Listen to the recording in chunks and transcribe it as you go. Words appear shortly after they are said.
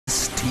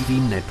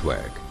TV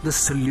network, the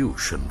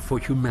solution for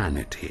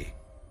humanity.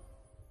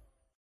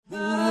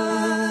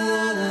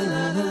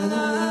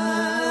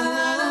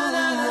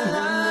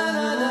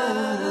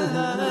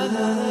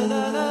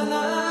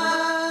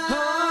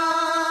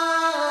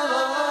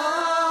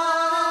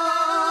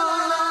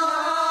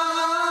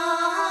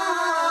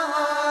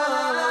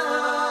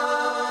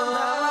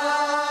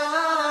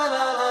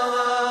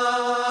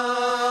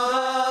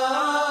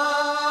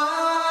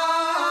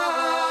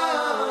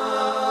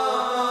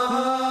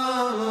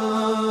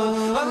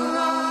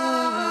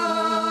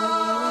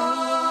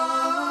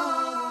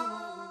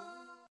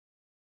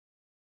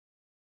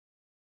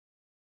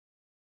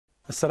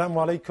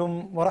 Assalamu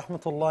alaikum wa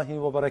rahmatullahi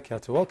wa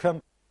barakatuh.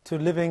 Welcome to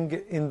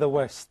Living in the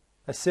West,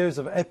 a series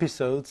of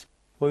episodes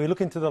where we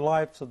look into the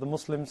lives of the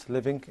Muslims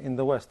living in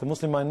the West, the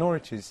Muslim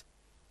minorities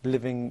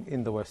living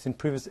in the West. In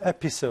previous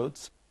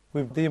episodes,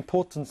 with the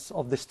importance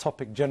of this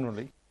topic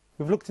generally,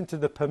 we've looked into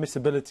the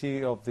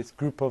permissibility of this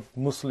group of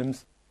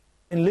Muslims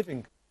in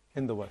living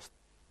in the West.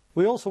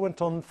 We also went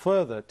on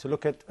further to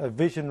look at a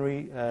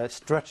visionary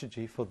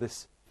strategy for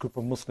this group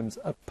of Muslims,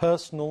 a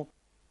personal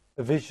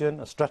vision,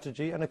 a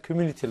strategy, and a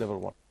community level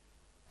one.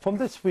 From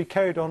this we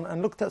carried on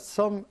and looked at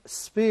some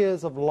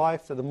spheres of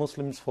life that the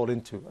Muslims fall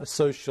into, a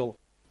social,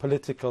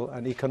 political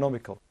and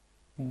economical.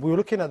 We were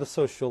looking at the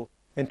social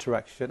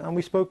interaction and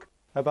we spoke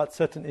about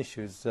certain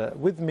issues.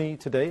 With me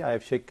today I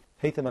have Sheikh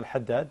Haytham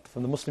Al-Haddad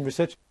from the Muslim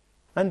Research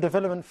and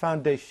Development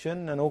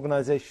Foundation, an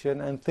organisation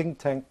and think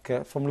tank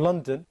from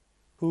London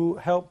who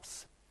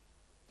helps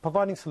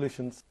providing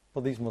solutions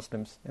for these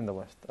Muslims in the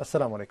West.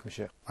 Assalamu alaikum,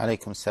 Sheikh.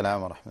 Alaikum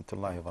assalam wa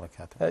rahmatullahi wa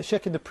barakatuh.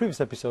 Sheikh, in the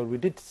previous episode we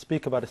did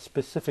speak about a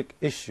specific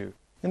issue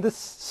in this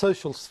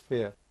social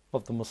sphere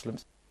of the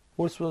Muslims,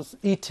 which was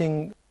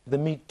eating the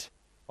meat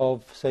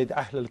of, say, the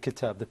Ahl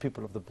al-Kitab, the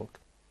people of the book.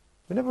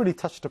 We never really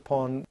touched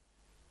upon,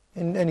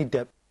 in any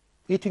depth,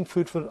 eating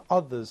food for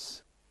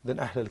others than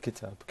Ahl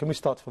al-Kitab. Can we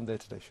start from there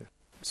today, Sheikh?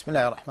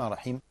 Bismillah ar-Rahman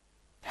ar-Rahim.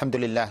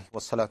 Alhamdulillah wa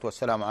salatu wa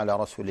salam ala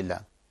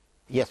Rasulillah.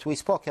 Yes, we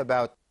spoke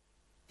about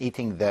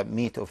eating the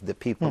meat of the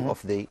people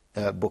of the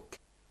book.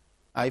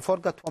 I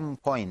forgot one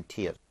point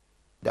here.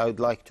 I would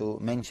like to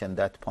mention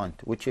that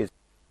point, which is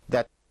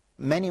that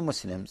many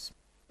Muslims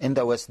in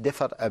the West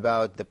differ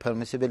about the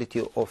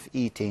permissibility of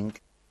eating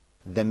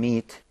the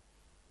meat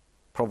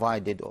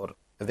provided or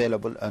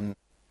available in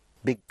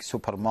big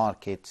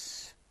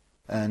supermarkets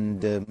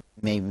and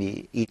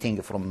maybe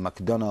eating from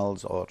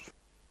McDonald's or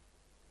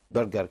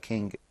Burger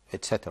King,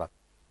 etc.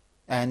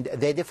 And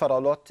they differ a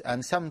lot,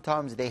 and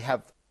sometimes they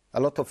have a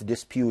lot of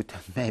dispute.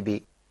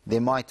 Maybe they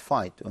might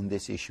fight on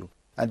this issue.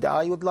 And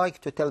I would like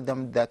to tell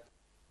them that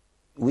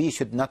we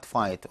should not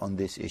fight on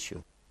this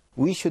issue.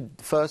 We should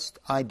first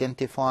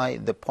identify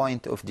the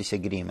point of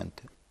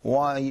disagreement.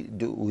 Why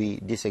do we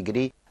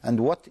disagree? And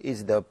what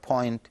is the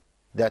point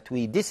that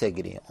we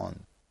disagree on?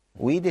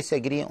 We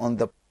disagree on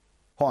the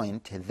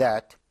point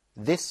that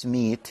this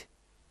meat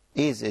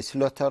is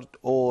slaughtered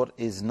or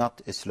is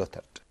not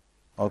slaughtered.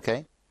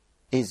 Okay?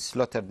 Is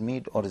slaughtered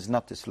meat or is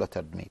not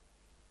slaughtered meat.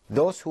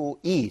 Those who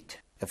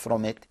eat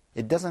from it,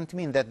 it doesn't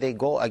mean that they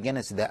go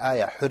against the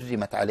ayah,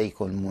 حُرِّمَتْ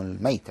عَلَيْكُمُ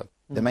الْمَيْتَةُ.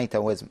 The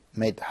maytah was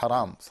made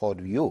haram for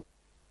you.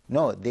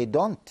 No, they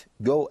don't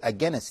go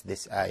against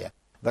this ayah,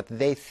 but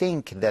they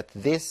think that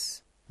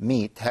this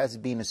meat has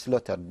been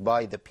slaughtered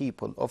by the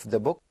people of the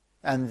book,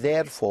 and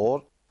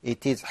therefore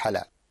it is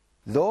halal.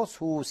 Those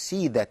who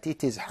see that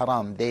it is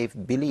haram, they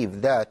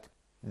believe that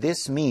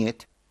this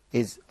meat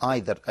is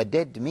either a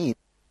dead meat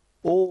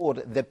or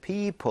the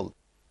people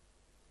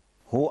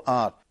who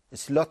are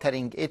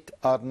slaughtering it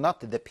are not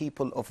the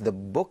people of the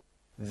book,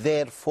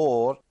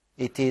 therefore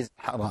it is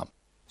haram.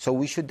 So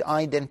we should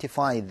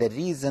identify the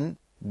reason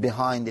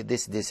behind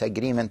this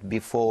disagreement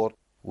before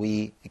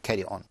we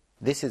carry on.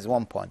 This is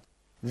one point.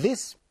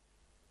 This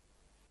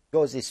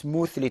goes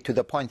smoothly to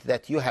the point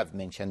that you have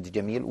mentioned,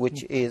 Jamil,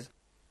 which is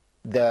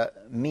the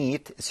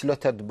meat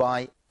slaughtered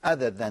by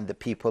other than the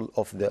people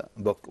of the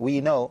book.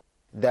 We know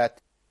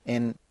that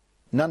in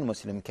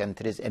non-Muslim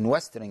countries, in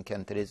Western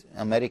countries,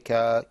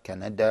 America,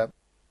 Canada,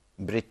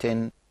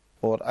 Britain,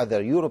 or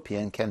other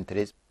European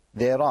countries,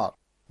 there are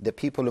the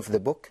people of the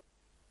book,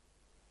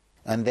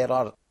 and there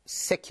are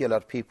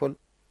secular people,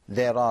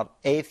 there are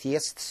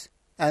atheists,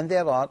 and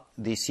there are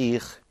the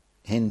Sikh,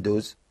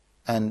 Hindus,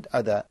 and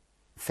other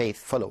faith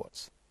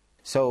followers.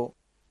 So,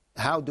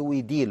 how do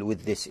we deal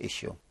with this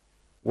issue?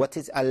 What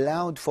is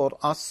allowed for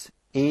us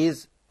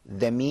is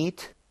the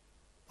meat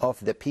of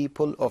the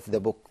people of the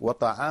book.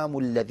 وَطَعَامُ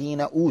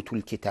الَّذِينَ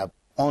أُوتُوا الْكِتَابِ.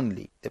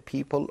 Only the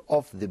people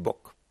of the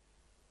book.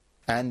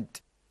 And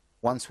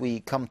once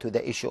we come to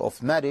the issue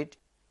of marriage,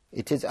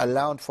 it is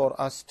allowed for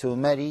us to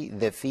marry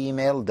the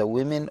female, the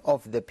women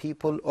of the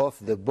people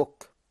of the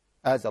book,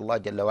 as Allah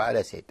Jalla wa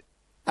Ala said.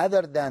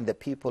 Other than the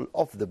people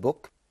of the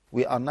book,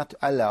 we are not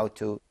allowed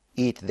to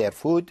eat their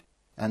food,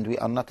 and we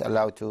are not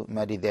allowed to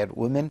marry their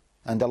women.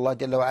 And Allah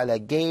Jalla wa Ala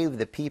gave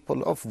the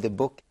people of the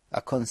book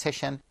a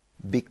concession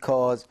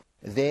because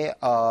they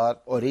are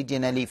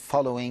originally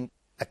following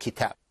a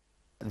kitab.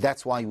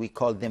 That's why we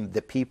call them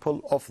the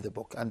people of the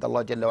book. And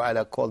Allah Jalla wa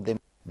Ala called them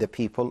the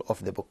people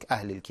of the book,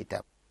 Ahl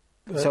al-Kitab.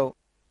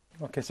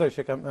 Okay, sorry,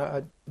 Sheikh,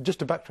 just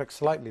to backtrack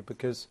slightly,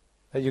 because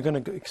you're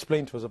going to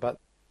explain to us about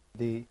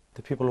the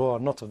people who are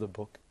not of the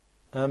book.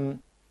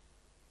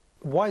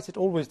 Why is it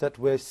always that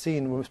we're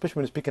seen, especially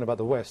when we're speaking about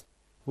the West,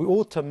 we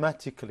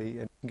automatically,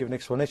 and give an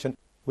explanation,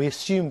 we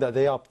assume that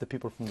they are the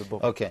people from the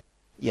book? Okay,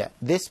 yeah,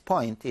 this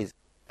point is,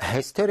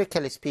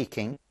 historically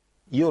speaking,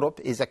 Europe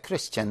is a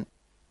Christian,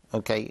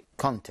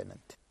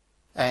 continent,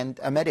 and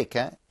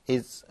America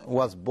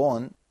was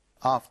born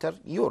after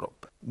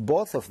Europe.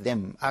 Both of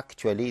them,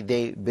 actually,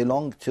 they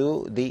belong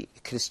to the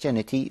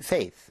Christianity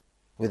faith,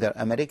 whether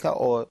America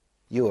or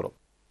Europe.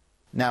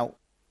 Now,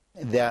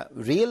 the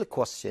real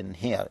question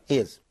here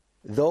is,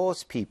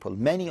 those people,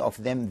 many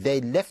of them,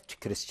 they left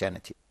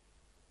Christianity.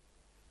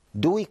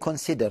 Do we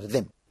consider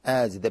them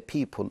as the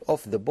people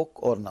of the book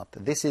or not?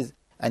 This is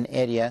an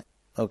area,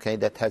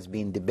 that has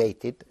been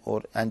debated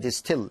and is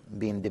still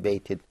being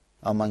debated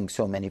among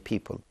so many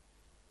people.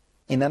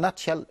 In a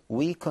nutshell,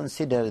 we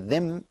consider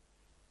them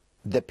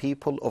the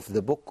people of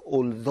the book,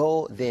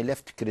 although they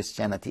left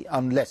Christianity,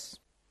 unless,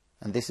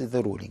 and this is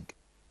the ruling,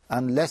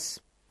 unless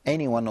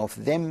any one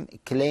of them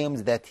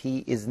claims that he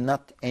is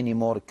not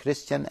anymore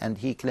Christian and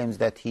he claims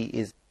that he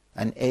is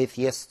an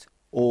atheist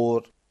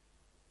or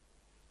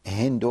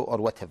Hindu or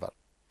whatever.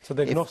 So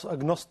the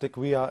agnostic,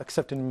 we are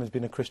accepting him as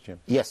being a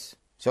Christian? Yes.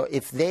 So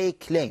if they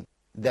claim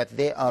that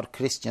they are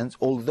Christians,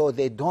 although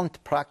they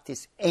don't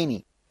practice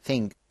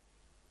anything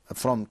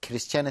from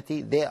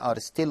Christianity, they are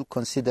still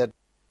considered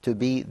to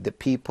be the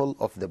people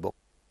of the book.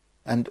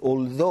 And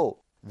although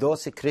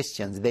those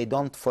Christians, they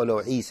don't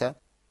follow Isa,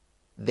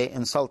 they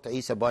insult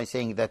Isa by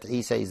saying that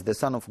Isa is the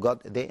son of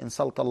God, they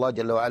insult Allah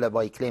Jalla wa Ala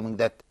by claiming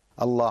that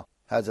Allah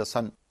has a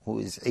son who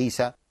is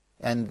Isa,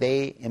 and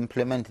they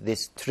implement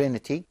this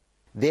Trinity,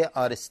 they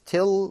are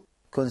still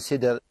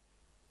considered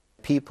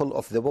people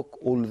of the book,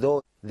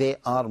 although they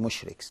are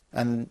mushriks.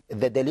 And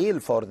the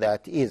dalil for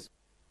that is,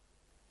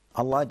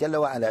 Allah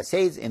Jalla wa Ala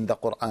says in the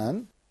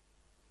Quran,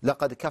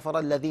 لقد كفر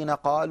الذين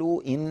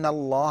قالوا إن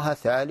الله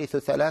ثالث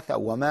ثلاثة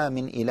وما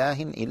من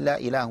إله إلا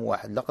إله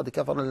واحد لقد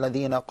كفر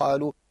الذين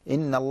قالوا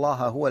إن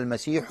الله هو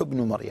المسيح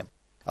ابن مريم.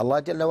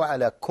 Allah Jalla wa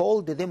Ala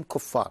called them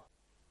kuffar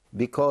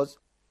because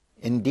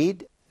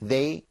indeed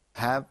they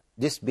have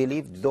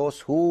disbelieved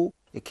those who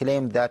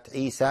claim that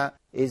Isa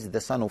is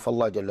the son of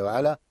Allah Jalla wa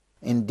Ala.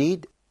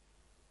 Indeed,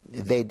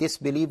 they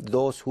disbelieved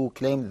those who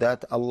claim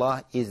that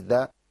Allah is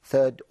the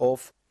third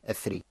of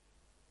three.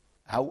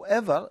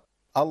 However,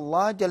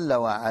 Allah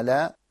Jalla wa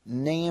Ala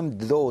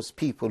named those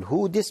people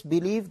who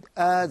disbelieved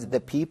as the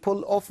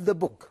people of the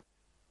book.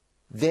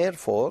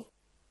 Therefore,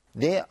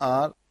 they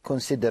are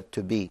considered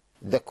to be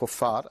the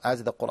kuffar,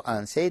 as the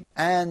Quran said,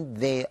 and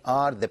they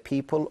are the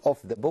people of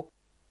the book.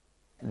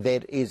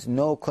 There is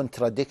no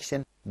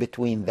contradiction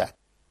between that.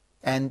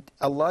 And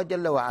Allah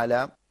Jalla wa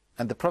Ala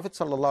and the Prophet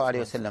Sallallahu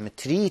Alaihi Wasallam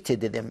treated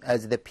them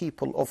as the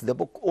people of the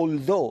book,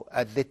 although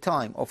at the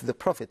time of the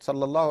Prophet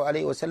Sallallahu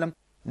Alaihi Wasallam,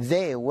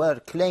 they were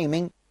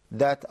claiming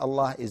that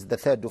Allah is the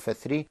third of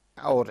three,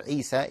 or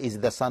Isa is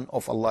the son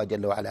of Allah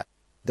Jalla wa Ala.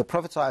 The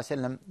Prophet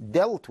ﷺ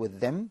dealt with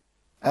them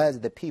as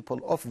the people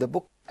of the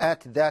book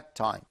at that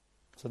time.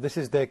 So this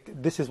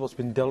is what's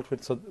been dealt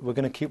with, so we're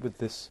going to keep with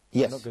this.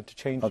 Yes. We're not going to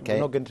change, we're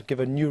not going to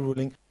give a new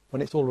ruling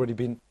when it's already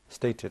been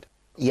stated.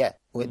 Yeah,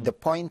 the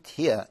point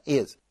here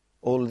is,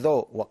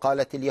 although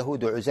وَقَالَتِ الْيَهُودُ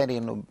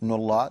عُزَيْرٌ ibn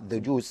Allah,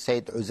 the Jews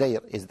said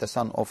Uzair is the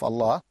son of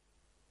Allah,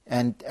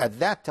 and at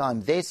that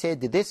time they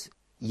said this,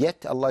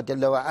 yet Allah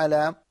Jalla wa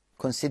Ala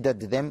considered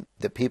them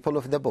the people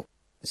of the book.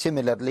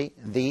 Similarly,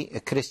 the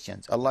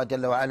Christians, Allah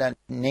Jalla wa Ala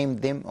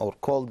named them or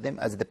called them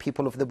as the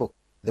people of the book.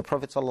 The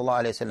Prophet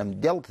Sallallahu Alaihi Wasallam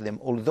dealt them,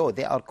 although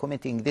they are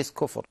committing this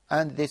kufr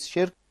and this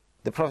shirk,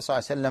 the Prophet Sallallahu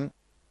Alaihi Wasallam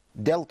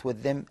dealt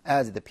with them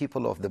as the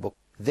people of the book.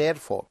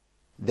 Therefore,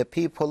 the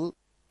people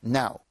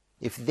now,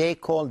 if they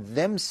call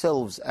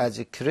themselves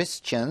as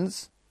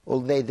Christians,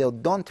 although they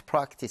don't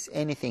practice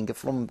anything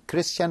from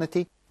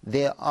Christianity,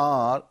 they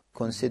are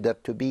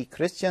considered to be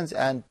Christians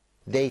and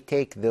they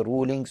take the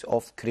rulings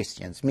of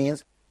Christians.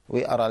 Means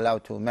we are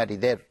allowed to marry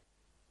their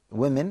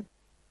women,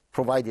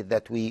 provided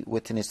that we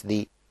witness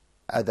the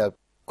other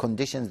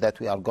conditions that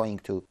we are going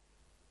to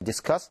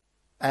discuss,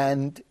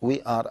 and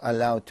we are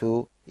allowed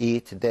to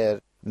eat their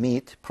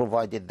meat,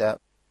 provided the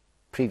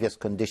previous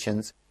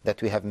conditions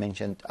that we have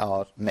mentioned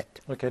are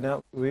met. Okay,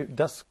 now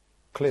that's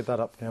cleared that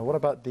up. Now, what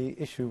about the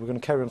issue? We're going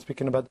to carry on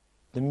speaking about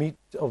the meat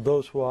of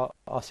those who are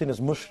seen as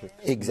mushriks.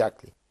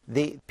 Exactly.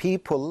 The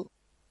people,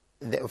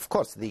 of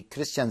course, the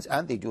Christians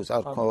and the Jews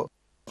are called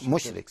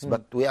mushriks,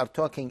 but we are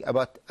talking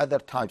about other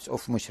types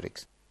of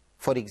mushriks.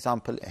 For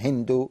example,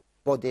 Hindu,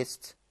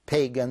 Buddhists,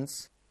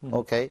 pagans,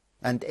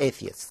 and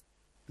atheists.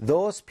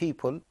 Those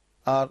people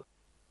are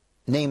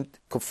named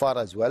kuffar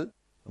as well.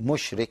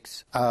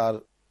 Mushriks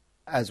are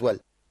as well.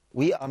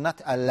 We are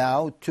not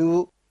allowed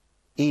to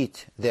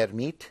eat their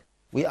meat.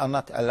 We are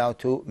not allowed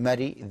to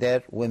marry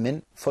their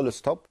women, full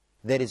stop.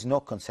 There is no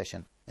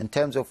concession. In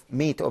terms of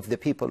meat of the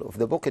people of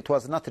the book, it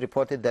was not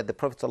reported that the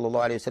Prophet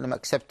ﷺ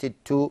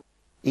accepted to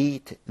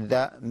eat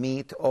the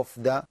meat of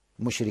the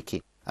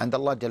mushriki. And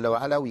Allah Jalla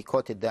wa Ala, we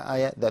quoted the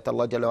ayah that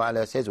Allah Jalla wa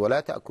Ala says,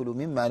 وَلَا تَأْكُلُوا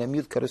مِمَّا لَمْ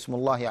يُذْكَرِ اسْمُ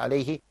اللَّهِ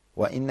عَلَيْهِ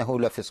وَإِنَّهُ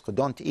لَفِسْقٌ.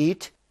 Don't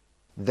eat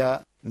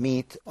the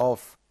meat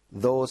of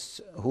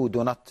those who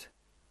do not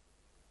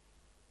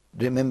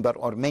remember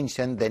or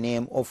mention the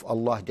name of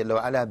Allah Jalla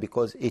wa Ala,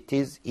 because it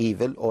is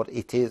evil or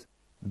it is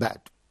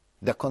bad.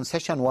 The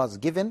concession was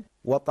given,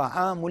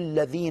 وَطَعَامُ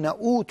الَّذِينَ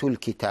أُوتُوا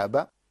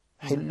الْكِتَابَ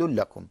حِلٌّ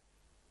لَكُمْ.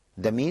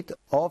 The meat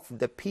of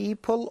the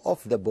people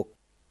of the book.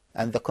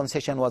 And the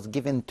concession was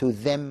given to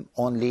them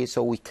only,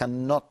 so we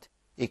cannot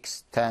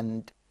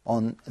extend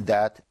on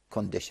that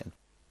condition.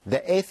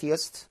 The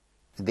atheists,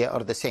 they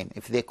are the same.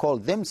 If they call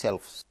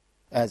themselves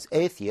as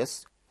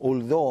atheists,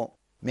 although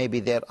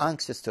maybe their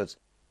ancestors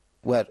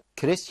were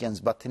Christians,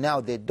 but now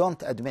they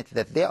don't admit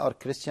that they are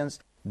Christians,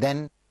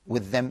 then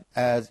with them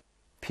as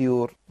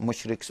pure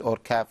mushriks or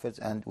kafirs,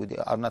 and we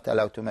are not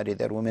allowed to marry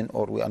their women,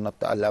 or we are not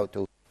allowed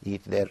to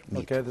eat their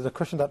meat. Okay, there's a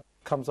question that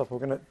comes up. We're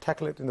going to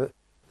tackle it in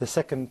the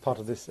second part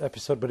of this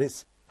episode, but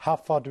it's how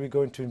far do we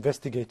go into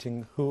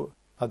investigating who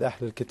are the Ahl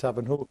al-Kitab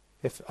and who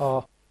if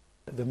are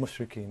the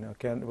Mushrikeen.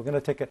 Okay, and we're going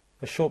to take a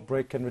short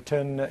break and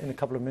return in a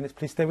couple of minutes.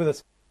 Please stay with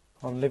us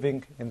on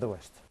Living in the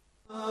West.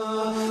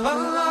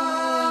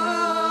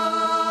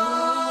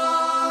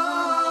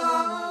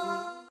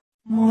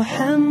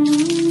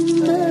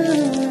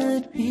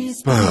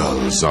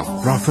 Pearls of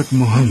Prophet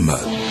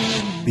Muhammad,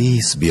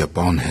 peace be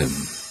upon him.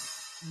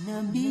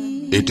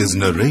 It is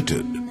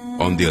narrated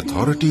on the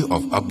authority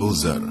of Abu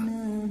Zar,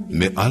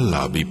 may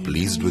Allah be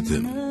pleased with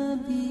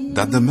him,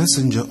 that the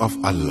Messenger of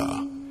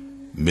Allah,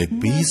 may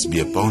peace be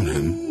upon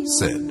him,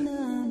 said,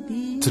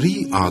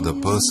 3 are the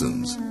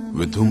persons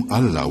with whom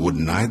Allah would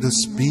neither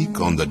speak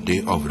on the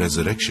day of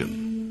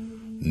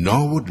resurrection,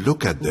 nor would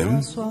look at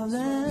them,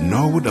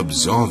 nor would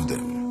absolve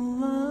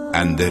them,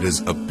 and there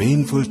is a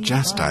painful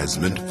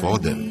chastisement for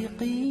them.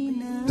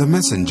 The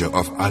Messenger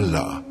of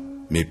Allah,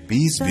 may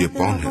peace be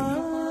upon him,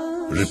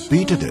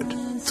 repeated it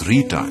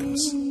 3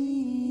 times.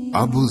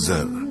 Abu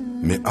Zar,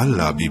 may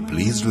Allah be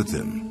pleased with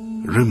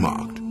him,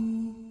 remarked,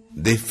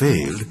 they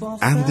failed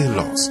and they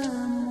lost.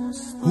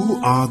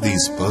 Who are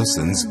these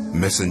persons,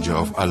 Messenger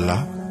of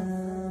Allah?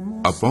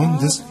 Upon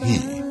this he,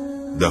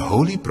 the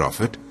Holy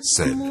Prophet,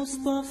 said,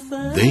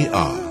 they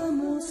are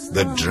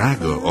the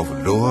dragger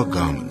of lower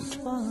garment,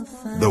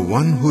 the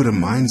one who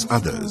reminds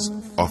others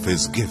of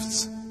his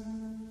gifts,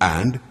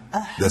 and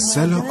the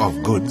seller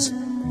of goods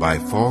by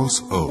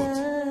false oath.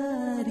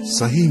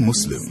 Sahih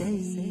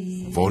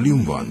Muslim,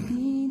 Volume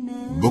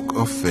 1, Book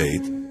of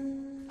Faith,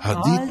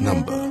 Hadith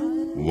number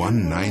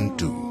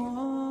 192.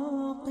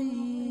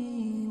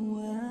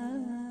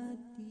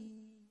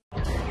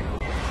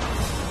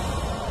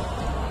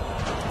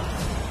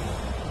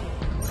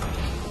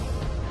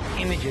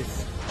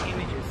 Images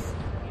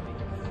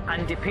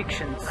and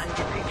depictions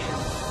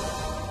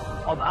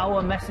of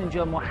our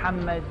Messenger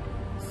Muhammad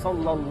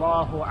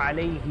sallallahu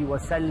alayhi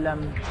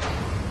wasallam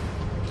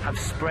have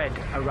spread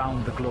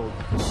around the globe.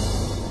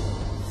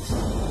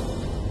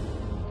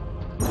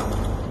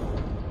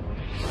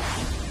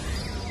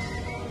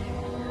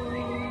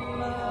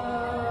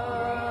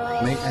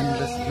 May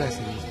endless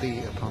blessings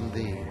be upon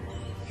thee.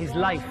 His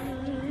life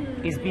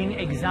is being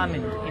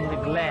examined in the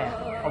glare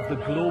of the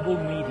global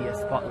media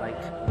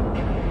spotlight.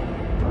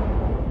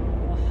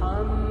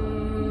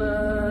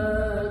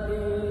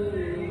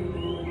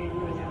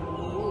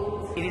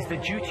 It is the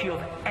duty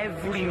of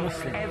every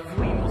Muslim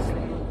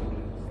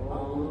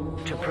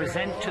to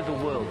present to the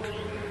world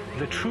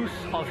the truth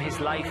of his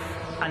life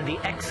and the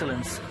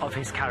excellence of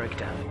his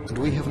character. And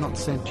we have not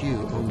sent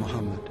you, O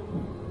Muhammad,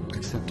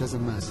 except as a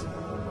mercy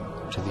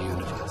to the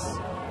universe.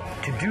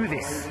 To do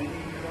this,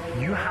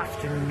 you have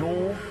to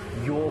know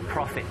your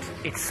Prophet.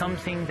 It's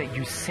something that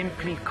you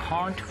simply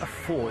can't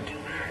afford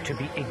to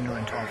be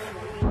ignorant of.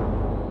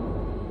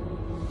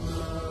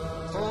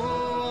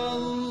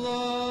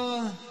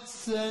 Allah,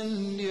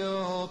 send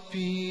your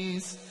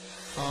peace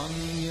on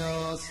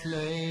your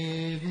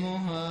slave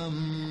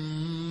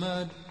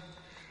Muhammad.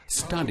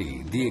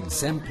 Study the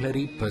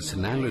exemplary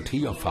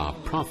personality of our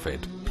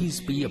Prophet, peace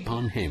be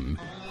upon him,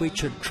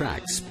 which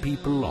attracts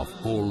people of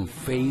all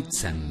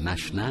faiths and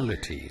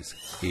nationalities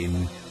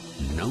in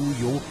Know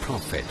Your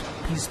Prophet,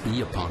 peace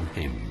be upon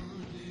him.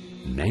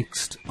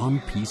 Next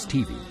on Peace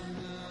TV.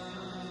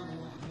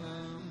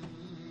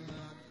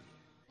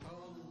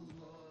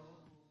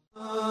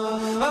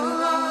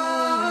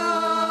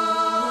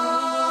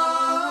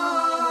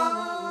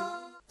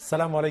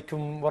 Assalamu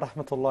alaikum wa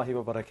rahmatullahi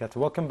wa barakatuh.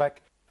 Welcome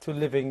back to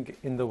Living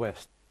in the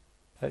West.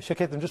 Sheikh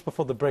Haytham, just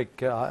before the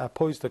break, I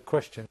posed a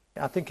question.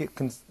 I think it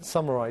can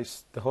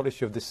summarize the whole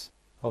issue of this,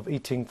 of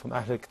eating from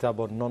Ahl al-Kitab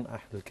or non-Ahl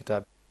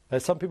al-Kitab.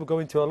 Some people go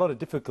into a lot of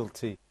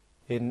difficulty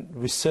in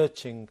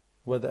researching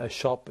whether a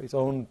shop is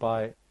owned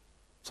by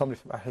somebody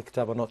from Ahl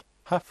al-Kitab or not.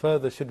 How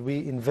further should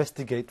we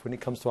investigate when it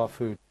comes to our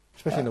food,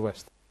 especially in the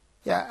West?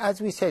 Yeah, as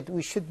we said,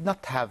 we should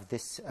not have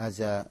this as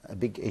a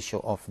big issue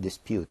of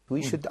dispute.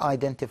 We should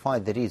identify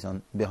the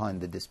reason behind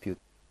the dispute.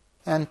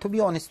 And to be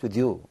honest with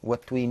you,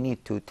 what we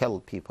need to tell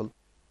people,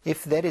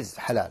 if there is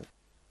halal,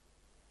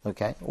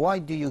 okay, why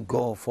do you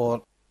go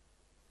for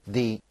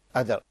the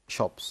other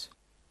shops.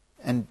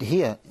 And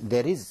here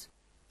there is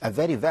a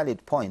very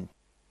valid point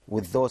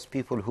with those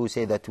people who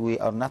say that we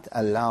are not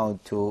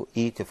allowed to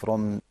eat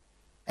from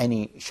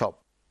any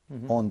shop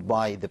owned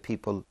by the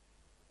people,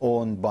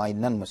 owned by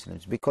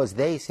non-Muslims, because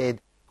they said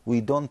we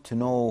don't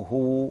know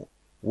who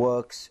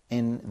works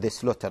in the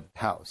slaughtered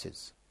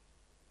houses,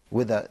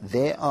 whether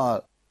they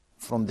are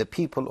from the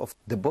people of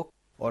the book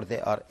or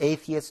they are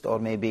atheists or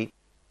maybe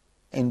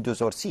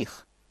Hindus or Sikh.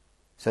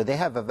 So they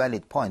have a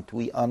valid point.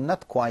 We are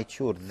not quite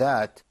sure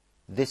that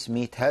this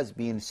meat has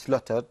been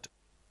slaughtered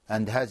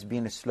and has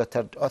been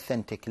slaughtered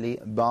authentically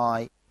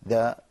by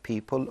the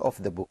people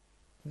of the book.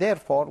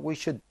 Therefore, we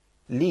should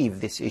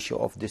leave this issue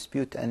of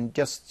dispute and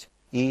just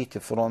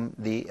eat from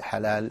the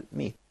halal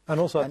meat. And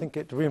also, I think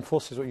it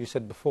reinforces what you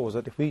said before, is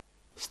that if we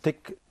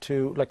stick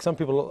to, like some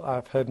people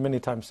I've heard many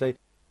times say,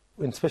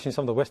 especially in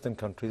some of the Western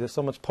countries, there's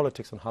so much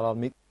politics on halal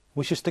meat,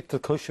 we should stick to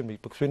kosher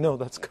meat because we know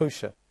that's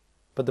kosher.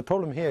 But the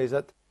problem here is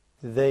that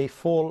they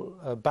fall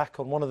back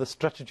on one of the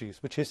strategies,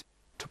 which is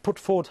to put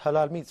forward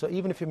halal meat. So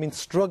even if it means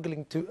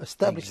struggling to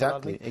establish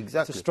halal meat,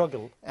 to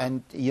struggle.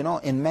 And you know,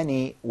 in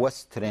many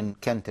Western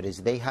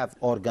countries, they have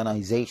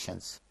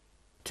organizations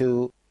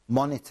to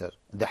monitor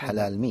the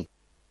halal meat.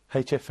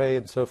 HFA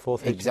and so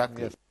forth.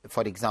 Exactly. Yes.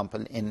 For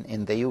example,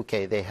 in the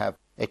UK, they have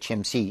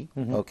HMC,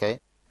 okay,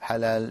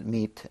 Halal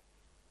Meat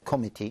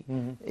Committee.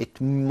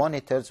 It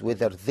monitors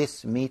whether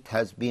this meat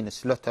has been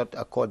slaughtered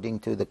according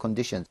to the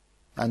conditions.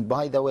 And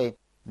by the way,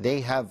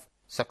 they have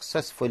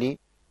successfully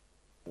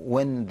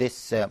won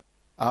this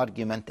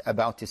argument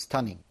about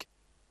stunning.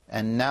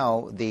 And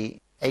now the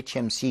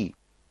HMC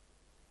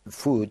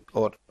food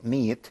or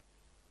meat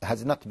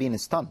has not been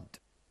stunned.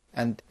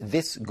 And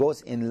this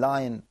goes in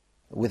line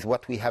with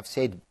what we have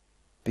said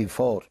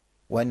before,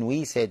 when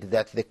we said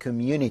that the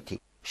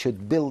community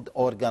should build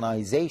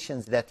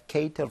organizations that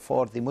cater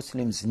for the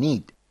Muslims'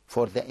 need,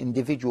 for the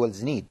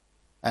individual's need.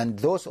 And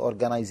those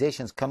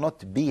organizations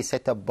cannot be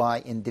set up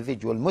by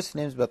individual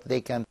Muslims, but they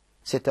can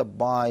set up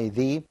by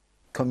the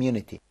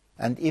community.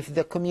 And if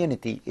the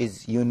community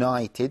is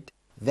united,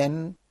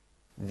 then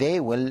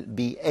they will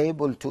be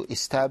able to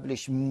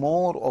establish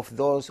more of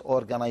those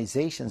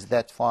organizations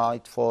that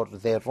fight for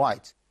their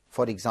rights.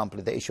 For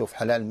example, the issue of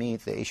halal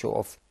meat, the issue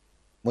of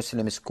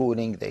Muslim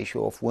schooling, the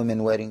issue of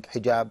women wearing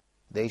hijab,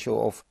 the issue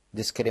of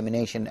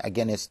discrimination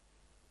against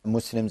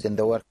Muslims in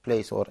the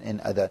workplace or in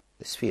other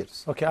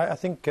spheres. Okay, I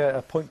think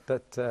a point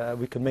that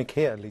we can make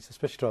here, at least,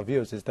 especially to our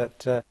viewers, is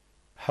that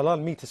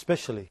halal meat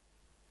especially,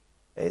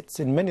 it's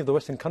in many of the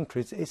Western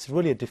countries, it's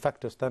really a de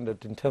facto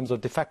standard in terms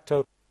of de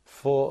facto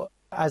for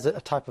as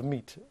a type of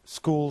meat.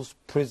 Schools,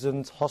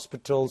 prisons,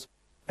 hospitals,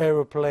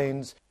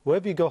 aeroplanes,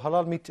 wherever you go,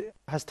 halal meat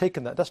has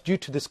taken that. That's due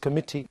to this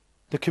committee,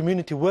 the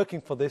community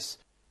working for this.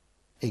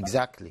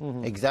 Exactly,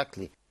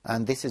 exactly.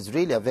 And this is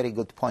really a very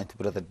good point,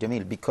 Brother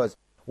Jamil, because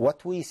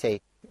what we say,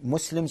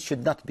 Muslims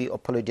should not be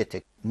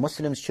apologetic.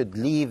 Muslims should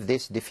leave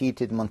this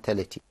defeated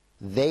mentality.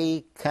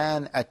 They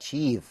can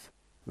achieve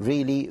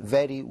really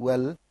very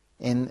well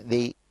in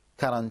the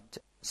current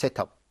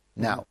setup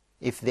now,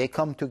 if they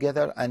come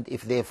together and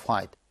if they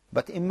fight.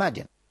 But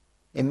imagine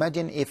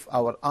if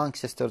our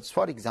ancestors,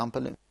 for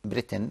example, in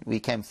Britain,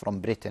 we came from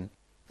Britain,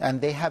 and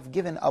they have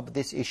given up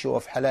this issue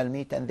of halal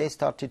meat and they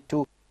started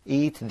to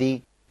eat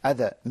the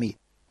other meat.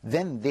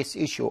 Then this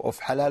issue of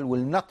halal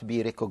will not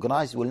be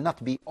recognized, will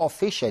not be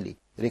officially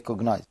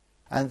recognized.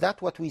 And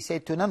that's what we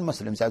said to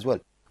non-Muslims as well.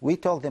 We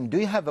told them, do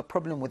you have a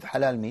problem with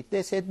halal meat?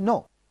 They said,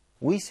 no.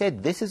 We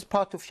said, this is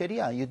part of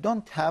Sharia. You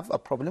don't have a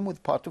problem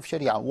with part of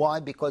Sharia. Why?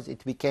 Because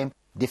it became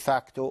de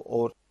facto,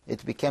 or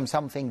it became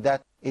something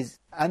that is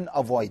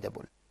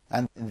unavoidable.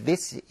 And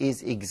this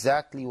is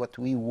exactly what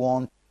we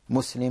want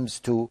Muslims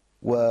to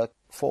work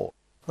for.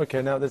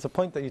 Okay, now there's a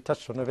point that you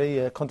touched on, a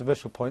very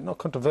controversial point. Not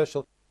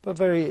controversial, but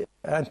very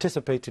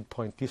anticipated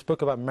point. You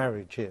spoke about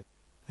marriage here.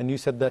 And you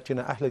said that, Ahl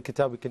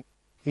al-Kitab, we can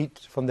eat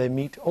from their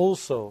meat.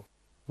 Also,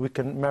 we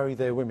can marry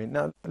their women.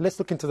 Now, let's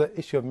look into the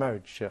issue of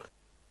marriage, Sheikh.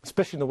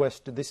 Especially in the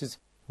West, this is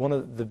one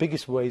of the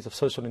biggest ways of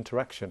social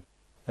interaction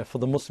for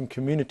the Muslim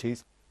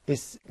communities,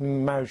 is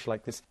marriage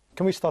like this.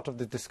 Can we start off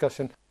the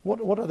discussion?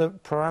 What are the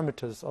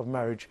parameters of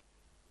marriage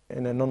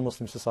in a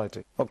non-Muslim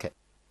society? Okay.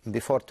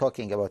 Before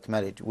talking about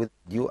marriage, would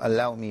you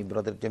allow me,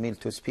 Brother Jamil,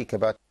 to speak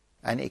about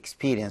an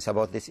experience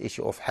about this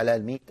issue of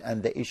halal meat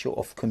and the issue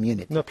of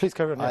community? No, please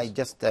carry on. Yes. I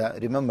just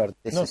remembered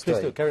this story. No,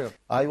 please do, carry on.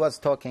 I was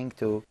talking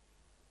to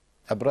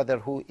a brother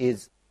who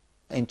is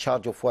in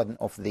charge of one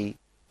of the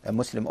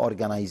Muslim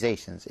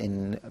organizations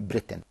in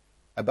Britain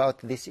about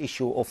this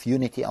issue of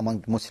unity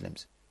among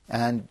Muslims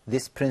and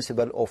this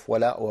principle of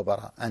wala wa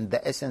bara. And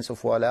the essence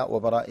of wala wa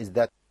bara is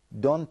that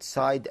don't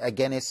side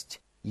against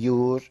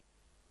your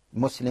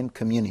Muslim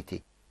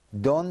community.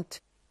 Don't,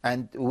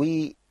 and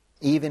we,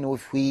 even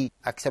if we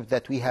accept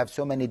that we have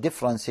so many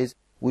differences,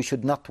 we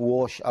should not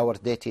wash our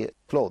dirty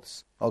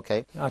clothes,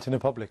 okay? Out in the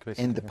public,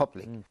 basically. In the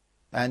public.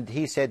 And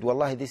he said,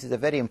 wallahi, this is a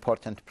very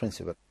important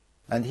principle.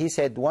 And he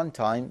said one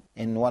time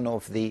in one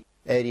of the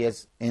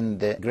areas in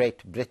the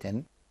Great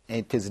Britain,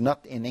 it is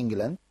not in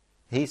England,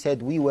 he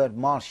said we were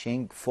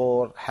marching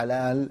for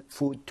halal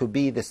food to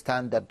be the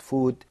standard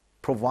food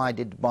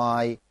provided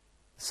by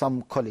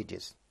some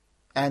colleges.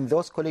 And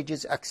those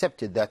colleges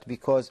accepted that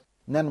because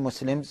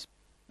non-Muslims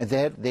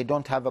there, they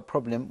don't have a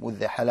problem with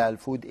the halal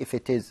food if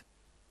it is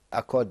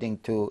according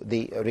to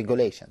the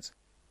regulations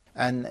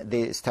and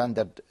the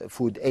standard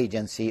food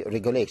agency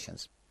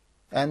regulations.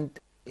 And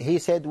he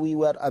said we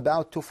were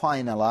about to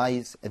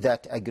finalize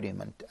that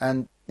agreement.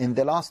 And in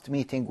the last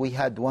meeting we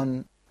had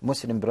one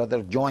Muslim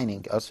brother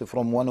joining us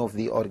from one of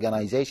the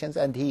organizations,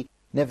 and he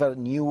never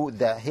knew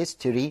the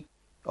history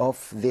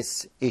of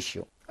this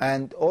issue.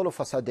 And all of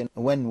a sudden,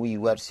 when we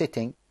were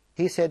sitting,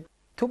 he said,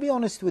 to be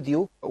honest with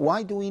you,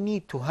 why do we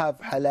need to have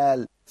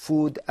halal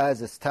food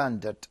as a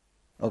standard,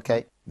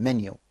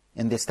 menu,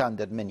 in the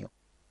standard menu?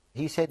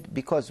 He said,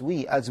 because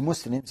we as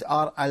Muslims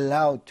are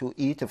allowed to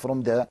eat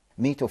from the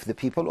meat of the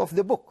people of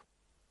the book.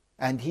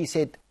 And he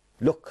said,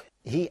 look,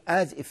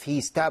 as if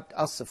he stabbed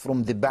us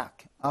from the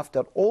back.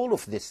 After all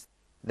of this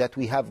that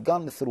we have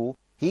gone through,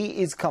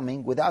 he is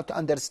coming without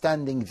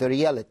understanding the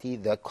reality,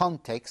 the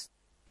context.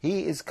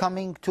 He is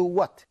coming to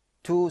what?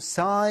 To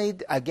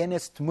side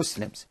against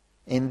Muslims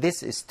in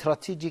this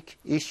strategic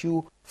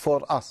issue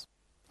for us,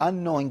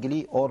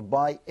 unknowingly or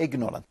by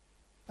ignorance.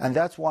 And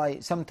that's why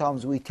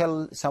sometimes we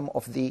tell some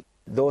of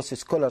those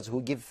scholars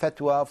who give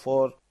fatwa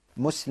for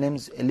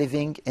Muslims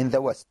living in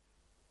the West,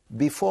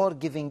 before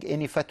giving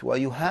any fatwa,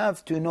 you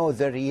have to know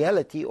the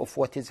reality of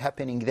what is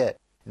happening there.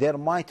 There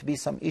might be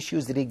some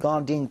issues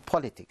regarding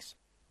politics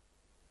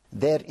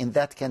there in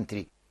that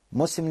country.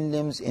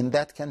 Muslims in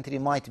that country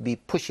might be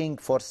pushing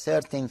for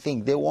certain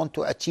things. They want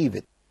to achieve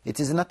it.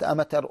 It is not a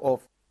matter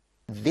of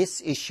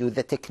this issue,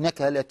 the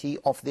technicality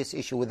of this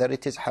issue, whether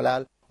it is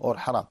halal or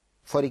haram.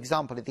 For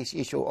example, this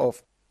issue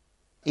of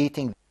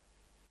eating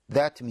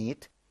that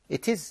meat,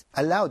 it is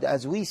allowed,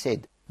 as we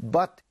said,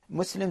 but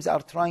Muslims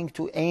are trying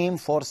to aim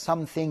for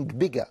something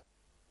bigger.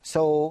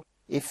 So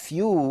if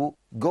you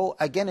go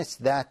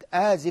against that,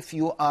 as if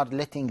you are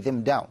letting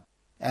them down.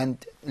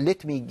 And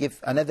let me give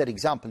another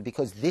example,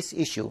 because this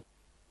issue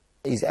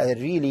is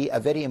really a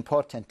very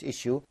important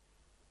issue,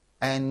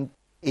 and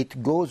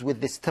it goes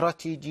with the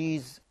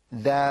strategies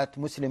that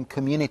Muslim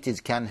communities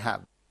can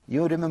have.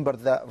 You remember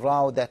the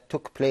row that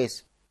took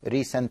place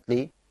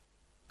recently,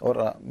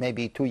 or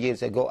maybe 2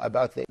 years ago,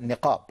 about the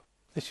niqab.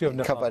 Issue of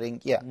niqab.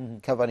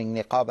 Covering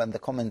niqab, and the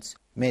comments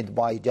made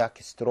by Jack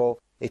Straw,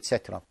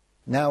 etc.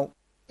 Now,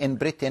 in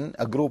Britain,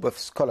 a group of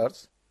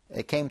scholars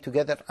came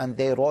together and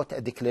they wrote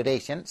a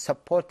declaration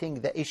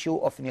supporting the issue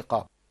of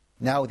niqab.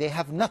 Now, they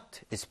have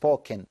not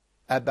spoken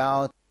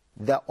about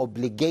the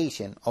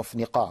obligation of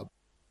niqab.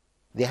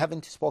 They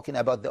haven't spoken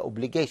about the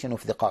obligation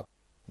of niqab.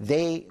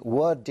 They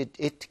worded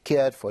it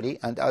carefully,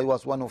 and I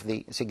was one of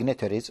the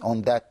signatories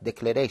on that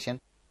declaration.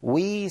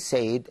 We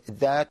said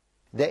that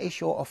the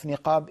issue of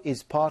niqab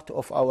is part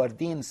of our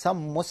deen.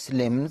 Some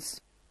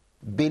Muslims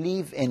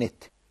believe in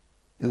it.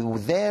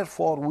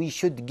 Therefore, we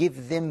should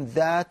give them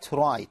that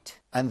right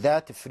and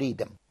that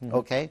freedom,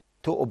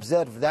 to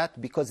observe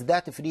that, because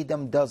that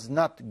freedom does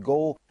not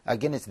go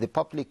against the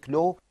public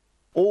law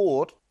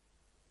or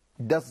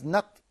does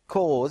not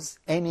cause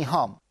any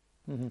harm,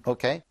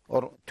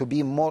 or to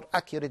be more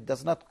accurate,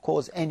 does not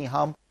cause any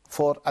harm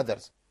for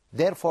others.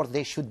 Therefore,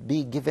 they should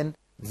be given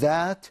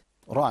that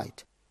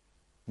right.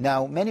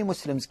 Now, many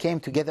Muslims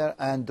came together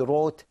and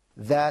wrote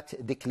that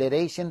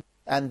declaration,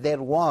 and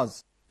there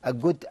was a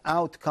good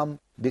outcome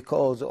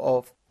because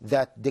of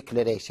that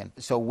declaration.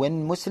 So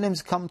when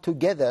Muslims come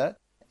together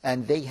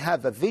and they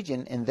have a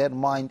vision in their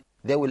mind,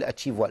 they will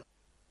achieve well.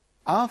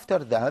 After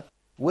that,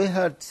 we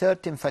heard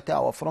certain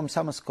fatwa from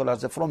some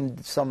scholars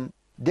from some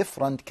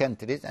different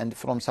countries and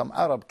from some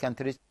Arab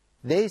countries.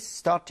 They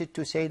started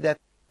to say that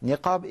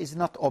niqab is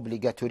not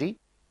obligatory,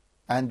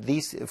 and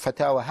these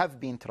fatwa have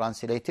been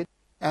translated,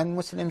 and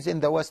Muslims in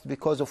the West,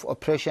 because of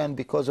oppression,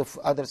 because of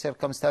other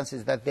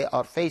circumstances that they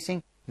are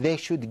facing, they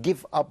should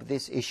give up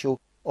this issue,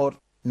 or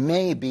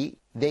maybe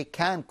they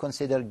can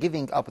consider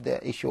giving up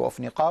the issue of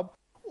niqab,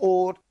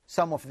 or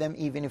some of them,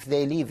 even if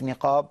they leave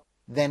niqab,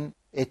 then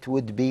it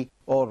would be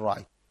all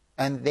right.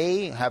 And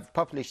they have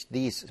published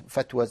these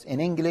fatwas in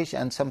English,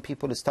 and some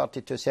people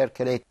started to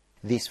circulate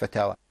these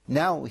fatwa.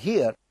 Now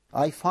here,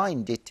 I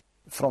find it,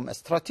 from a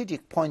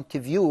strategic point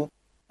of view,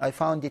 I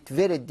found it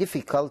very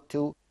difficult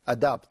to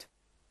adopt.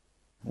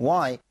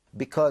 Why?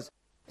 Because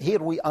here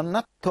we are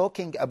not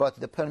talking about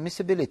the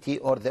permissibility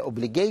or the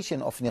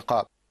obligation of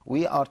niqab.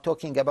 We are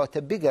talking about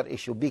a bigger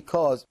issue,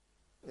 because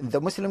the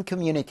Muslim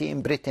community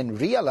in Britain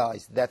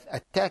realized that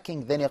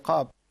attacking the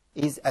niqab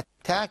is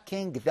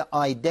attacking the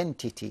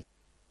identity,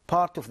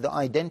 part of the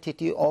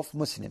identity of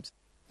Muslims.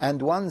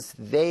 And once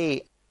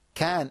they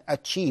can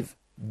achieve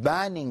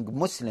banning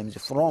Muslims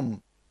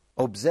from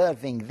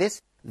observing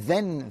this,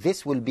 then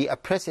this will be a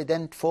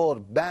precedent for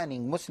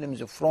banning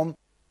Muslims from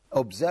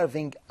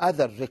observing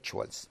other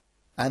rituals.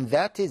 And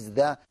that is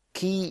the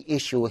key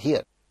issue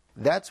here.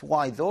 That's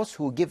why those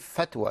who give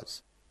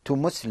fatwas to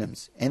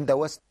Muslims in the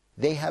West,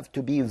 they have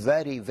to be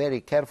very,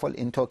 very careful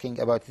in talking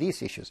about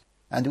these issues.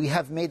 And we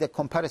have made a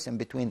comparison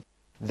between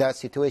the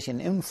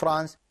situation in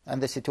France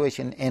and the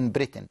situation in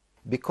Britain.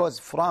 Because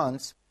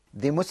France,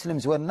 the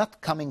Muslims were not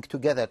coming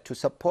together to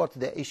support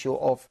the issue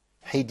of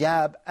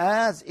hijab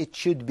as it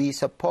should be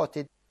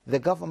supported. The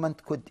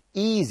government could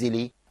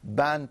easily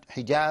ban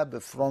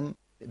hijab from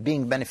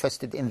being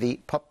manifested in the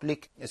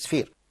public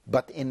sphere.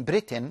 But in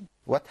Britain,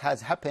 what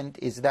has happened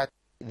is that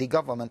the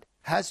government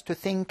has to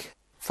think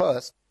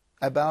first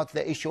about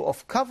the issue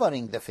of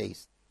covering the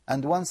face.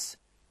 And once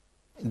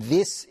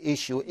this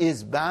issue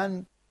is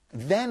banned,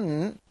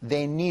 then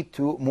they need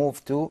to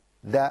move to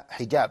the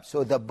hijab.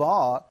 So the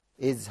bar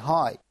is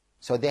high.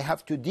 So they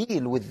have to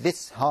deal with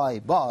this high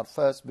bar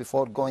first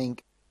before going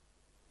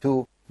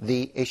to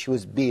the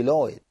issues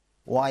below it.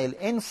 While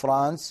in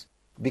France,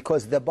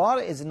 because the bar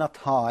is not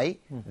high,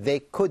 they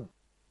could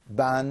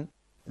ban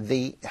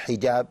the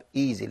hijab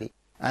easily.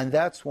 And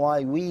that's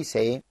why we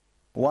say,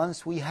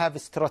 once we have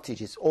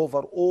strategies,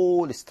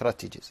 overall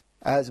strategies,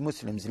 as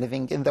Muslims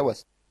living in the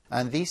West,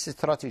 and these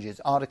strategies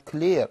are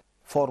clear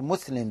for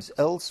Muslims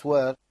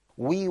elsewhere,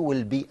 we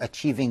will be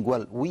achieving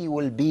well, we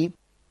will be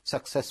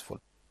successful.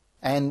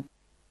 And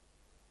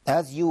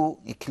as you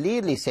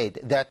clearly said,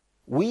 that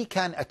we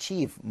can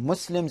achieve,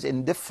 Muslims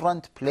in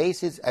different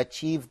places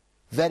achieve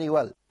very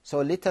well.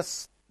 So let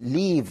us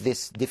leave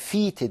this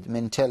defeated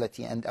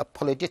mentality and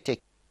apologetic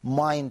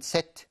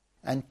mindset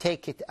and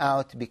take it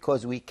out,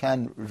 because we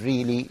can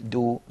really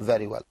do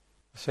very well.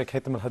 Sheikh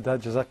Haytham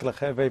Al-Haddad, Jazakallah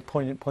khair, very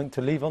poignant point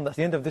to leave on. That's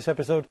the end of this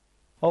episode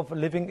of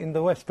Living in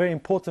the West. Very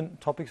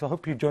important topics. I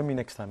hope you join me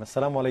next time.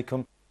 Assalamu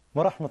alaikum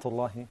wa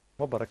rahmatullahi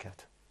wa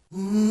barakatuh.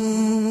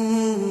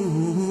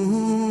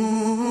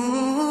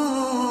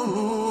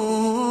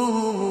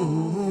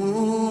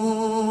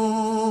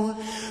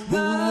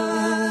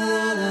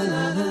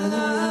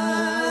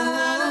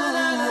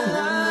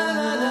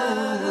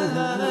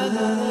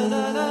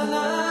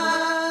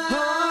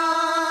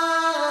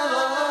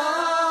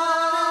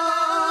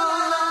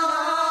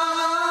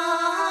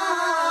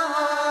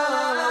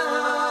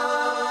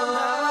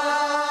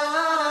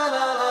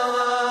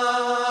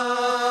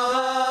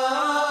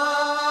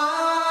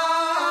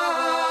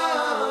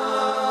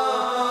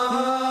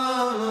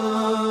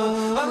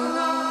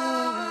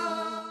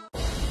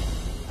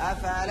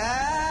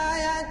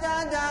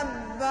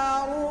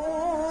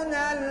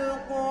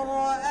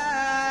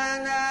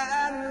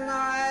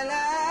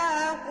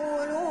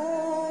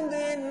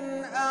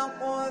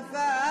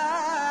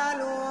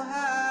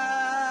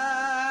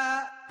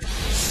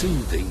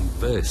 Soothing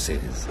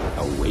verses,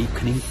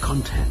 awakening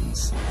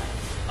contents.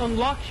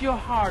 Unlock your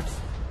hearts.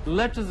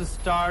 Let us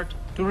start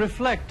to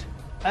reflect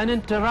and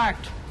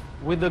interact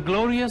with the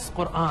glorious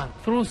Quran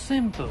through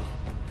simple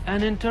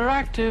and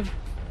interactive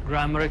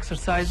grammar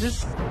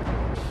exercises.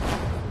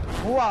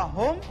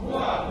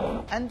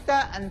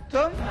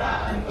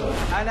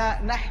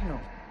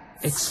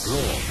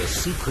 Explore the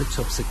secrets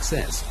of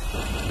success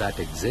that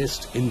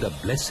exist in the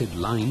blessed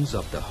lines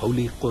of the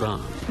Holy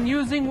Quran.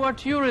 Using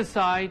what you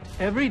recite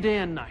every day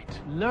and night,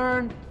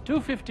 learn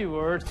 250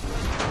 words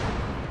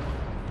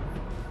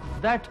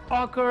that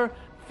occur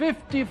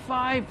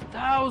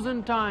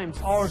 55,000 times,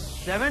 or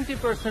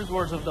 70%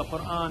 words of the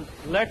Quran.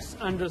 Let's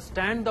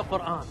understand the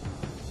Quran.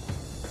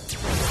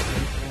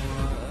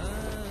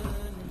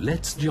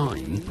 Let's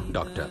join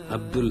Dr.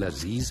 Abdul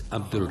Aziz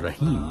Abdul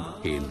Rahim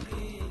in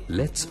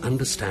Let's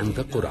Understand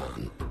the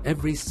Quran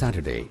every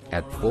Saturday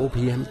at 4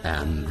 p.m.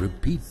 and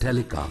repeat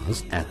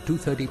telecast at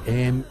 2:30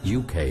 a.m.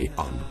 UK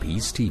on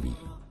Peace TV.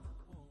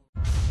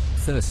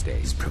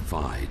 Thursdays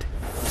provide.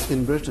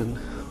 In Britain,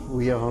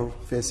 we are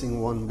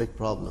facing one big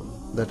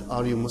problem, that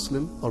are you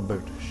Muslim or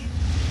British?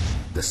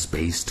 The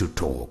space to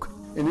talk.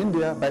 In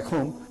India, back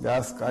home, they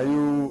ask, are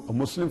you a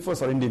Muslim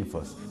first or Indian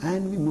first?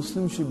 And we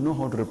Muslims should know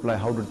how to reply,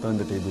 how to turn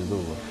the tables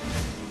over.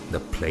 The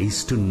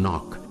place to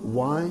knock.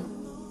 Why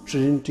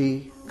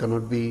Trinity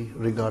cannot be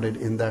regarded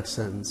in that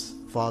sense,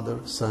 Father,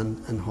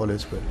 Son and Holy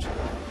Spirit?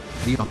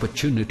 The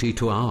opportunity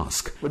to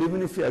ask. But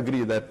even if we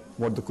agree that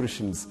what the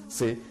Christians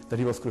say, that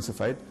he was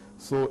crucified,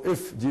 so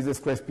if Jesus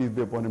Christ, peace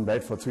be upon him,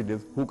 died for 3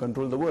 days, who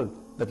controlled the world?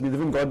 That means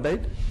even God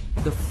died?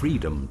 The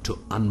freedom to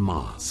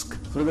unmask.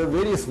 So there are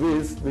various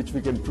ways which we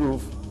can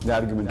prove the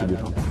argument to be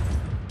wrong.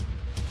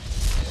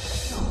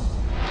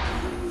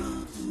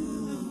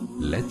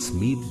 Let's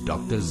meet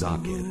Dr.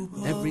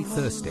 Zakir every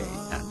Thursday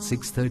at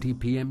 6:30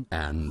 p.m.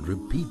 and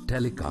repeat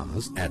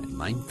telecast at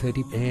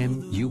 9:30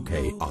 a.m.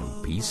 UK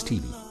on Peace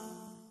TV.